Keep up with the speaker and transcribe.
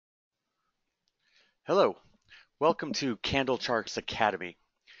Hello, welcome to Candlecharts Academy,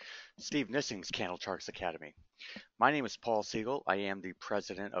 Steve Nissing's Candlecharts Academy. My name is Paul Siegel. I am the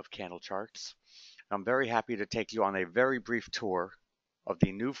president of Candlecharts. I'm very happy to take you on a very brief tour of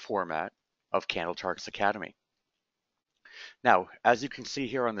the new format of Candlecharts Academy. Now, as you can see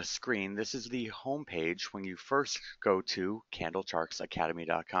here on the screen, this is the home page when you first go to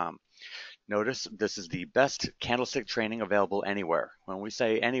candlechartsacademy.com. Notice this is the best candlestick training available anywhere. When we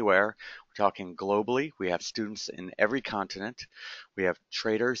say anywhere, we're talking globally. We have students in every continent. We have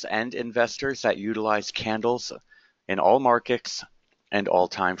traders and investors that utilize candles in all markets and all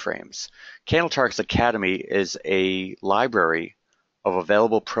time frames. Candlecharts Academy is a library of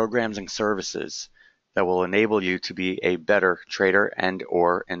available programs and services that will enable you to be a better trader and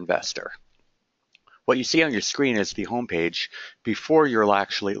or investor. What you see on your screen is the homepage before you're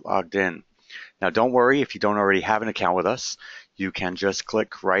actually logged in. Now don't worry if you don't already have an account with us. You can just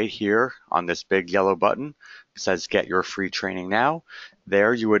click right here on this big yellow button. It says get your free training now.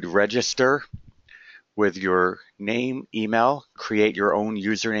 There you would register with your name, email, create your own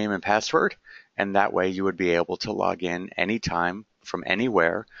username and password, and that way you would be able to log in anytime from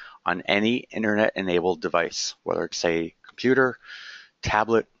anywhere on any internet-enabled device, whether it's a computer,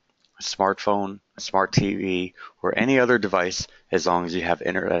 tablet, smartphone, smart TV, or any other device as long as you have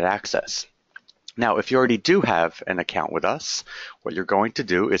internet access. Now, if you already do have an account with us, what you're going to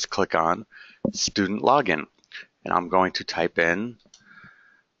do is click on Student Login. And I'm going to type in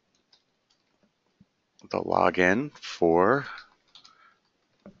the login for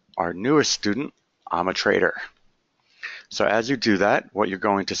our newest student, I'm a Trader. So as you do that, what you're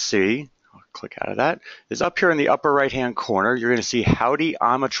going to see, I'll click out of that, is up here in the upper right-hand corner, you're going to see Howdy,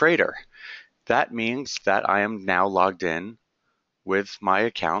 I'm a Trader. That means that I am now logged in with my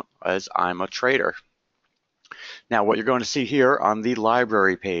account as I'm a trader. Now what you're going to see here on the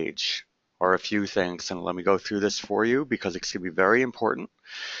library page are a few things, and let me go through this for you because it's going to be very important.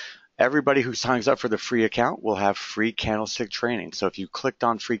 Everybody who signs up for the free account will have free candlestick training. So if you clicked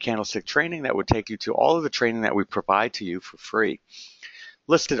on free candlestick training, that would take you to all of the training that we provide to you for free.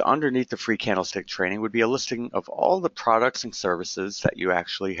 Listed underneath the free candlestick training would be a listing of all the products and services that you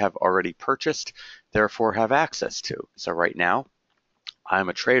actually have already purchased, therefore have access to. So right now, I'm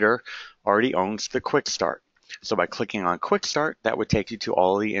a Trader already owns the Quick Start. So by clicking on Quick Start, that would take you to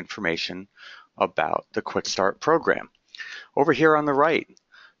all the information about the Quick Start program. Over here on the right,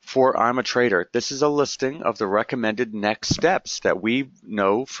 for I'm a Trader, this is a listing of the recommended next steps that we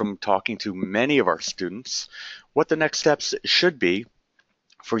know from talking to many of our students what the next steps should be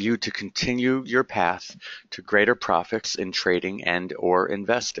for you to continue your path to greater profits in trading and or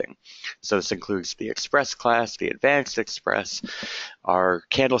investing. So this includes the Express class, the Advanced Express, our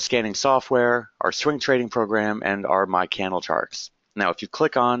candle scanning software, our swing trading program, and our My Candle Charts. Now if you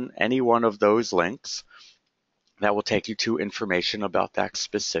click on any one of those links, that will take you to information about that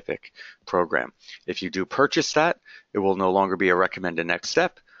specific program. If you do purchase that, it will no longer be a recommended next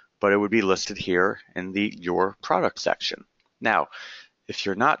step, but it would be listed here in the Your Product section. Now, if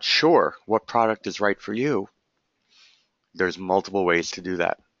you're not sure what product is right for you, there's multiple ways to do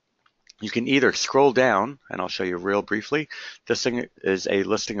that. You can either scroll down, and I'll show you real briefly. This thing is a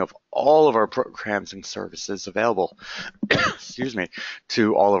listing of all of our programs and services available excuse me,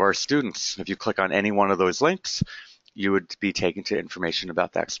 to all of our students. If you click on any one of those links, you would be taken to information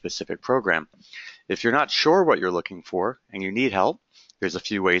about that specific program. If you're not sure what you're looking for and you need help, there's a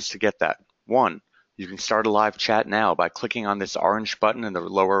few ways to get that. One, you can start a live chat now by clicking on this orange button in the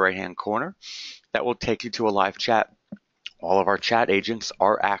lower right-hand corner. That will take you to a live chat. All of our chat agents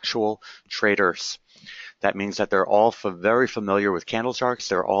are actual traders. That means that they're all very familiar with candle charts.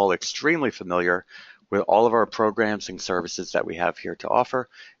 They're all extremely familiar with all of our programs and services that we have here to offer,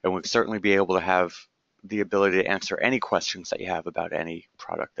 and we'll certainly be able to have the ability to answer any questions that you have about any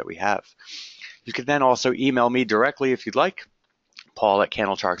product that we have. You can then also email me directly if you'd like,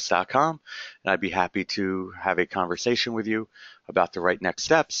 paul@candlecharts.com, and I'd be happy to have a conversation with you about the right next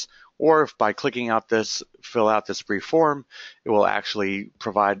steps. Or if by clicking out this, fill out this brief form, it will actually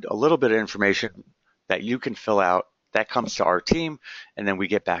provide a little bit of information that you can fill out that comes to our team, and then we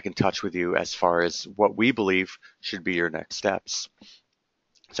get back in touch with you as far as what we believe should be your next steps.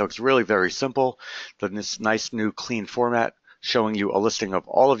 So it's really very simple. This nice new clean format showing you a listing of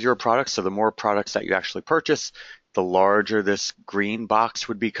all of your products. So the more products that you actually purchase, the larger this green box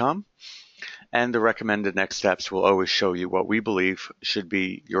would become. And the recommended next steps will always show you what we believe should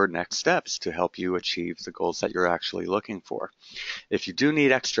be your next steps to help you achieve the goals that you're actually looking for. If you do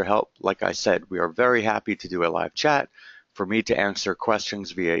need extra help, like I said, we are very happy to do a live chat, for me to answer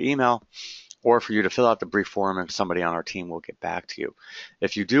questions via email, or for you to fill out the brief form and somebody on our team will get back to you.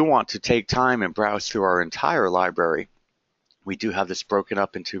 If you do want to take time and browse through our entire library, we do have this broken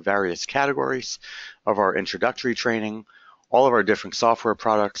up into various categories of our introductory training, all of our different software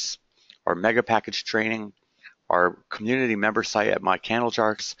products, our mega package training, our community member site at My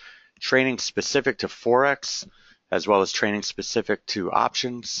Candlecharts, training specific to Forex, as well as training specific to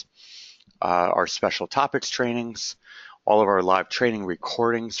options, our special topics trainings, all of our live training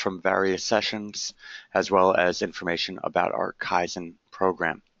recordings from various sessions, as well as information about our Kaizen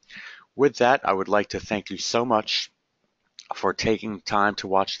program. With that, I would like to thank you so much for taking time to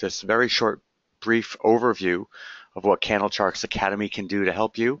watch this very short, brief overview of what Candlecharts Academy can do to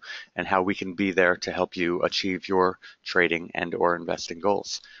help you and how we can be there to help you achieve your trading and or investing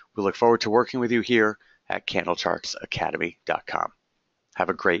goals. We look forward to working with you here at candlechartsacademy.com. Have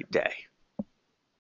a great day.